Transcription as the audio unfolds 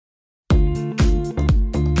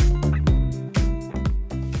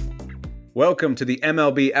Welcome to the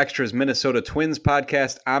MLB Extras Minnesota Twins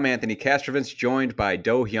podcast. I'm Anthony Kastrovitz, joined by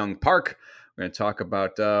Do-Hyung Park. We're going to talk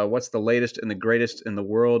about what's the latest and the greatest in the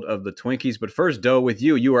world of the Twinkies. But first, Do, with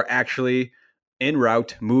you, you are actually en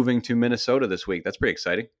route moving to Minnesota this week. That's pretty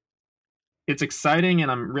exciting. It's exciting, and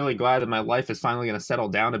I'm really glad that my life is finally going to settle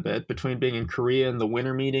down a bit between being in Korea and the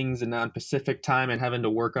winter meetings and on Pacific time and having to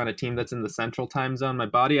work on a team that's in the central time zone. My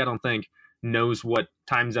body, I don't think, knows what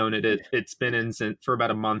time zone it's been in for about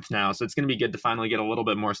a month now. So it's going to be good to finally get a little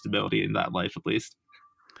bit more stability in that life, at least.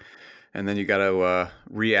 And then you got to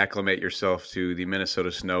reacclimate yourself to the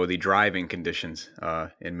Minnesota snow. The driving conditions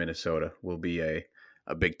in Minnesota will be a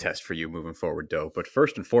big test for you moving forward, Do. But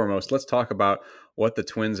first and foremost, let's talk about what the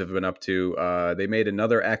Twins have been up to. They made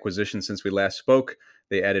another acquisition since we last spoke.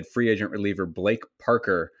 They added free agent reliever Blake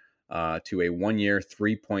Parker to a 1-year,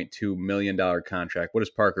 $3.2 million contract. What does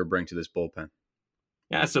Parker bring to this bullpen?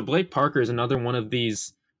 Yeah, so Blake Parker is another one of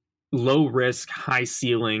these low-risk,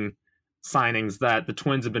 high-ceiling signings that the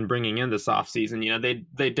Twins have been bringing in this offseason. You know,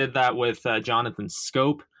 they did that with Jonathan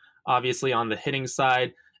Schoop, obviously on the hitting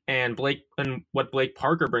side. And what Blake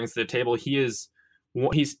Parker brings to the table, he's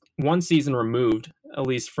one season removed, at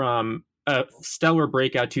least from a stellar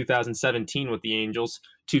breakout 2017 with the Angels,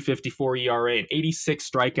 2.54 ERA and 86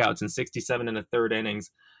 strikeouts in 67 and a third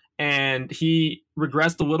innings. And he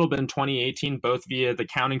regressed a little bit in 2018, both via the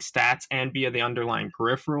counting stats and via the underlying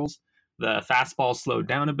peripherals. The fastball slowed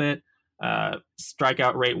down a bit.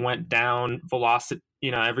 Strikeout rate went down. Velocity,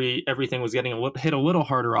 everything was getting hit a little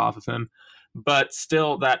harder off of him. But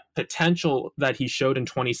still, that potential that he showed in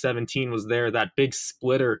 2017 was there. That big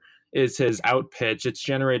splitter is his out pitch. It's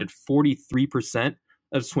generated 43%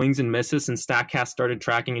 of swings and misses since StatCast started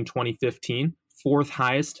tracking in 2015. Fourth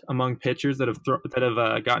highest among pitchers that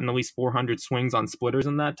have gotten at least 400 swings on splitters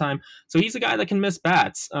in that time. So he's a guy that can miss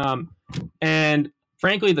bats. And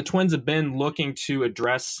frankly, the Twins have been looking to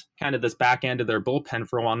address kind of this back end of their bullpen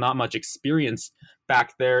for a while. Not much experience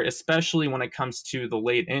back there, especially when it comes to the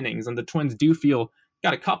late innings. And the Twins do feel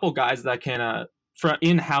got a couple guys that can, for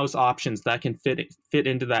in-house options that can fit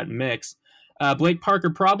into that mix. Blake Parker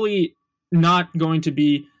probably not going to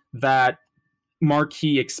be that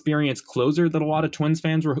marquee experienced closer that a lot of Twins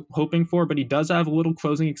fans were hoping for, but he does have a little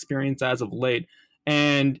closing experience as of late.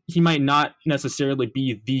 And he might not necessarily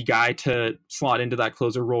be the guy to slot into that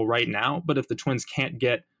closer role right now. But if the Twins can't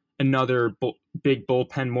get another big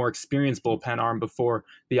bullpen, more experienced bullpen arm before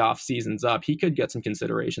the offseason's up, he could get some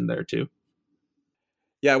consideration there too.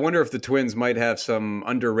 Yeah, I wonder if the Twins might have some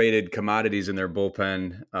underrated commodities in their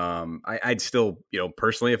bullpen. I'd still,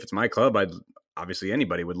 personally, if it's my club, obviously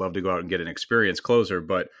anybody would love to go out and get an experienced closer,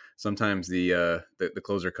 but sometimes the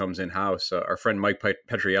closer comes in-house. Our friend Mike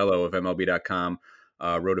Petriello of MLB.com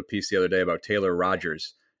wrote a piece the other day about Taylor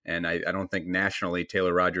Rogers, and I don't think nationally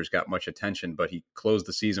Taylor Rogers got much attention, but he closed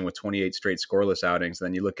the season with 28 straight scoreless outings.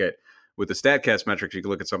 Then you look at, with the StatCast metrics, you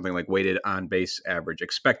can look at something like weighted on-base average,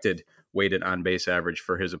 expected weighted on-base average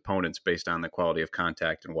for his opponents based on the quality of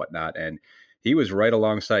contact and whatnot, and he was right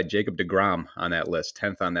alongside Jacob deGrom on that list,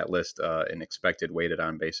 10th on that list in expected weighted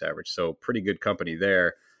on-base average. So pretty good company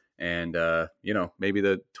there. And, maybe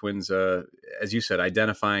the Twins, as you said,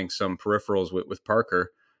 identifying some peripherals with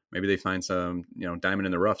Parker, maybe they find some, diamond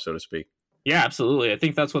in the rough, so to speak. Yeah, absolutely. I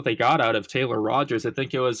think that's what they got out of Taylor Rogers. I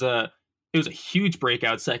think it was a huge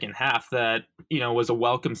breakout second half that, was a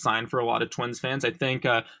welcome sign for a lot of Twins fans. I think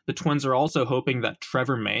the Twins are also hoping that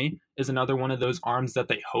Trevor May is another one of those arms that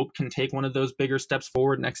they hope can take one of those bigger steps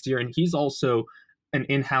forward next year. And he's also an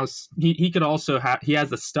in-house. He could also he has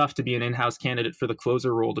the stuff to be an in-house candidate for the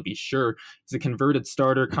closer role, to be sure. He's a converted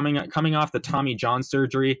starter coming off the Tommy John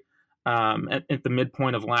surgery at the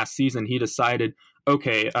midpoint of last season. He decided,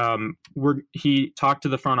 okay, he talked to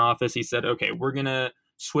the front office. He said, okay, we're going to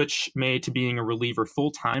switch May to being a reliever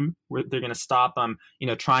full-time. They're going to stop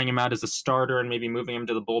trying him out as a starter and maybe moving him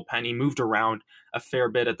to the bullpen. He moved around a fair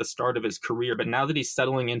bit at the start of his career, but now that he's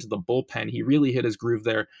settling into the bullpen, he really hit his groove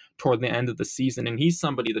there toward the end of the season, and he's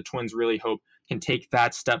somebody the Twins really hope can take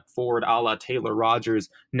that step forward a la Taylor Rogers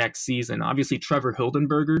next season. Obviously, Trevor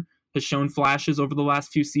Hildenberger has shown flashes over the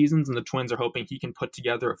last few seasons, and the Twins are hoping he can put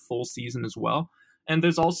together a full season as well. And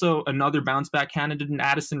there's also another bounce-back candidate in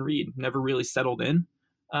Addison Reed, never really settled in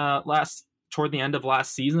toward the end of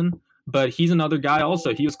last season, but he's another guy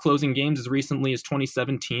also. He was closing games as recently as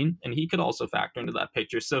 2017, and he could also factor into that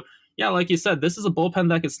picture. So yeah, like you said, this is a bullpen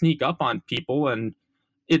that could sneak up on people, and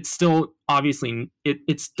it's still obviously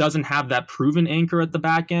it doesn't have that proven anchor at the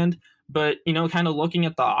back end, but kind of looking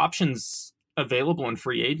at the options available in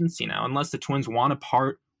free agency now, unless the Twins want to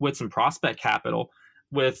part with some prospect capital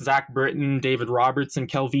with Zach Britton, David Robertson,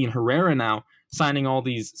 Kelvin Herrera now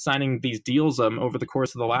signing these deals over the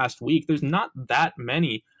course of the last week, there's not that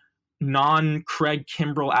many non-Craig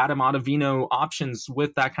Kimbrell, Adam Ottavino options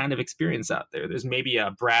with that kind of experience out there. There's maybe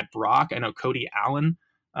a Brad Brock. I know Cody Allen,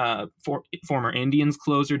 former Indians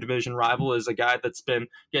closer, division rival, is a guy that's been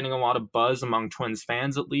getting a lot of buzz among Twins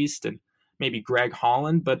fans at least, and maybe Greg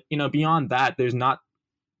Holland. But, beyond that, there's not.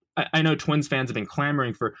 I know Twins fans have been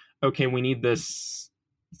clamoring for, okay, we need this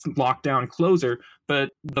lockdown closer, but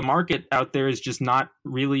the market out there is just not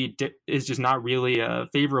really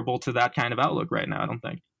favorable to that kind of outlook right now, I don't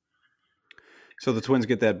think. So the Twins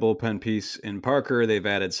get that bullpen piece in Parker. They've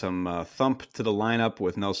added some thump to the lineup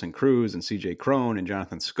with Nelson Cruz and CJ Cron and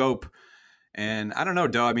Jonathan Schoop. And I don't know,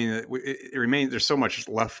 Doe. I mean, it remains. There's so much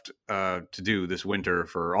left to do this winter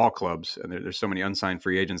for all clubs, and there's so many unsigned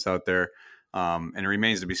free agents out there. And it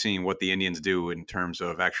remains to be seen what the Indians do in terms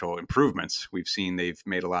of actual improvements. We've seen they've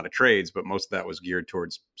made a lot of trades, but most of that was geared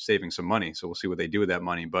towards saving some money. So we'll see what they do with that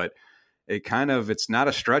money. But it's not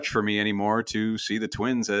a stretch for me anymore to see the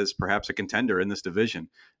Twins as perhaps a contender in this division.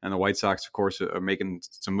 And the White Sox, of course, are making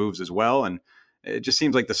some moves as well. And it just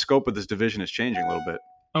seems like the scope of this division is changing a little bit.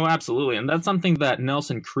 Oh, absolutely. And that's something that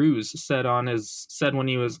Nelson Cruz said when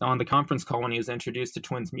he was on the conference call when he was introduced to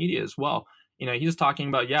Twins media as well. He was talking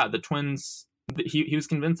about, the Twins, he was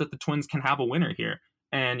convinced that the Twins can have a winner here.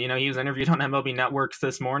 And, he was interviewed on MLB Network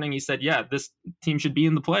this morning. He said, this team should be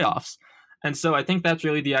in the playoffs. And so I think that's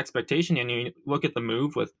really the expectation. And you look at the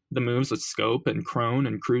moves with Schoop and Cron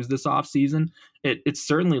and Cruz this offseason, it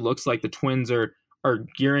certainly looks like the Twins are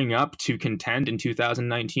gearing up to contend in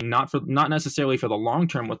 2019, not necessarily for the long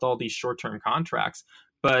term with all these short-term contracts.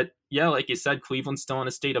 But yeah, like you said, Cleveland's still in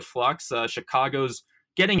a state of flux. Chicago's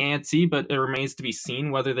getting antsy, but it remains to be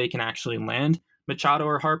seen whether they can actually land Machado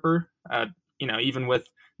or Harper. Even with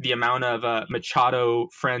the amount of Machado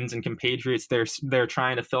friends and compatriots they're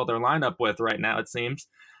trying to fill their lineup with right now, it seems.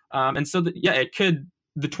 And so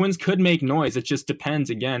the Twins could make noise. It just depends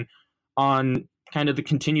again on kind of the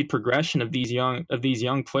continued progression of these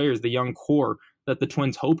young players, the young core that the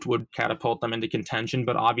Twins hoped would catapult them into contention.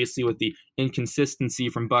 But obviously with the inconsistency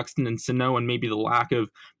from Buxton and Sano and maybe the lack of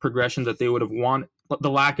progression that they would have wanted, the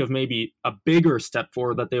lack of maybe a bigger step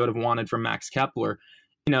forward that they would have wanted from Max Kepler,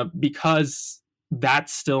 because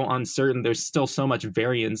that's still uncertain. There's still so much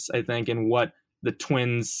variance, I think, in what the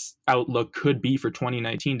Twins' outlook could be for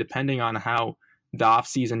 2019, depending on how the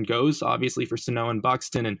offseason goes, obviously, for Sano and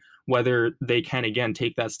Buxton, and whether they can, again,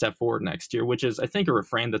 take that step forward next year, which is, I think, a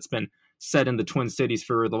refrain that's been said in the Twin Cities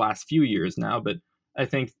for the last few years now. But I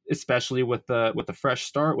think especially with the fresh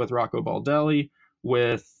start with Rocco Baldelli,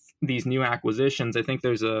 with these new acquisitions, I think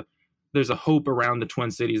there's a hope around the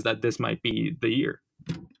Twin Cities that this might be the year.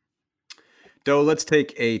 Doe, let's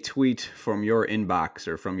take a tweet from your inbox,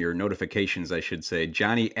 or from your notifications, I should say.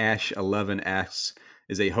 Johnny Ash 11 asks,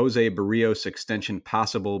 is a Jose Barrios extension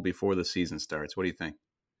possible before the season starts? What do you think?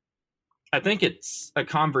 I think it's a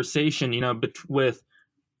conversation, with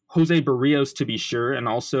Jose Barrios to be sure, and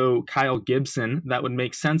also Kyle Gibson, that would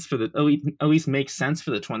make sense at least make sense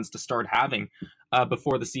for the Twins to start having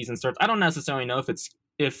before the season starts. I don't necessarily know if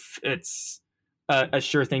it's a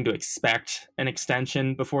sure thing to expect an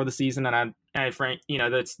extension before the season, and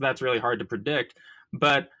that's really hard to predict.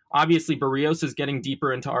 But obviously, Barrios is getting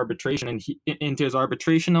deeper into arbitration and into his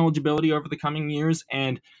arbitration eligibility over the coming years,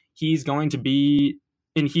 and he's going to be.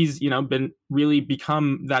 And he's, been really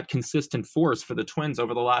become that consistent force for the Twins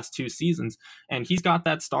over the last two seasons. And he's got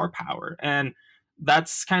that star power. And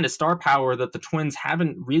that's kind of star power that the Twins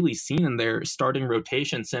haven't really seen in their starting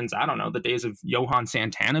rotation since, I don't know, the days of Johan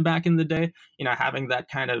Santana back in the day, having that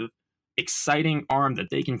kind of exciting arm that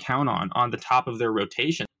they can count on the top of their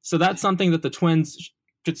rotation. So that's something that the Twins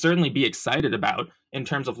could certainly be excited about in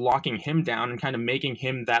terms of locking him down and kind of making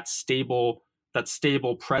him that stable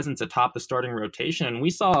presence atop the starting rotation. And we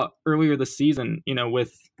saw earlier this offseason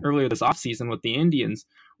with the Indians,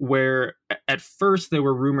 where at first there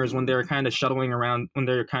were rumors when they were kind of shopping around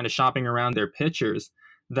their pitchers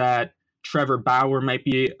that Trevor Bauer might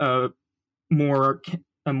be a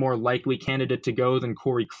more likely candidate to go than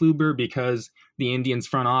Corey Kluber, because the Indians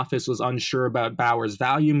front office was unsure about Bauer's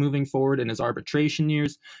value moving forward in his arbitration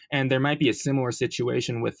years. And there might be a similar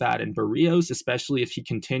situation with that in Barrios, especially if he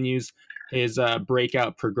continues his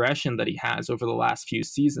breakout progression that he has over the last few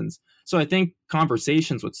seasons. So I think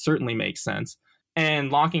conversations would certainly make sense.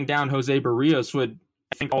 And locking down Jose Barrios would,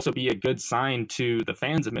 I think, also be a good sign to the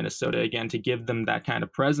fans of Minnesota, again, to give them that kind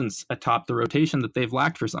of presence atop the rotation that they've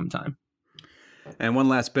lacked for some time. And one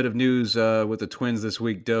last bit of news with the Twins this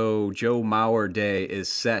week, Joe Mauer Day is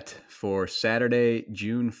set for Saturday,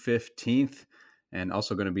 June 15th. and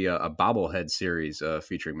also going to be a bobblehead series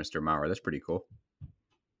featuring Mr. Mauer. That's pretty cool.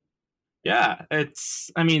 Yeah,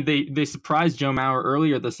 they surprised Joe Mauer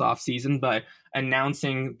earlier this offseason by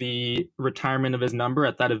announcing the retirement of his number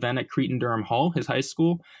at that event at Cretin-Derham Hall, his high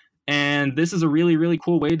school. And this is a really, really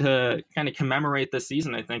cool way to kind of commemorate this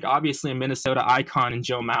season, I think. Obviously, a Minnesota icon in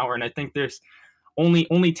Joe Mauer, and I think there's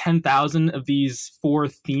only 10,000 of these 4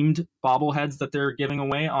 themed bobbleheads that they're giving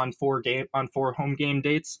away on 4 home game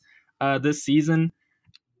dates this season,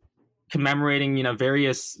 commemorating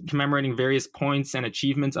various points and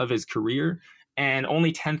achievements of his career. And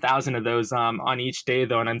only 10,000 of those on each day,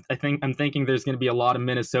 though. And I'm thinking there's going to be a lot of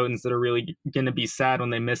Minnesotans that are really going to be sad when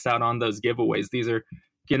they miss out on those giveaways. These are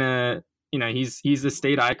gonna, he's a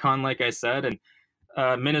state icon, like I said, and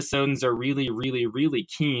Minnesotans are really, really, really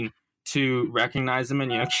keen to recognize him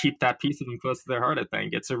and keep that piece of him close to their heart. I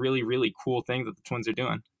think it's a really, really cool thing that the Twins are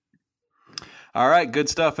doing. All right, good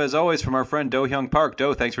stuff as always from our friend Do-Hyung Park.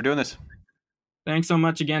 Do, thanks for doing this. Thanks so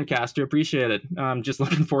much again, Castor. Appreciate it. Just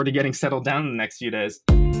looking forward to getting settled down in the next few days.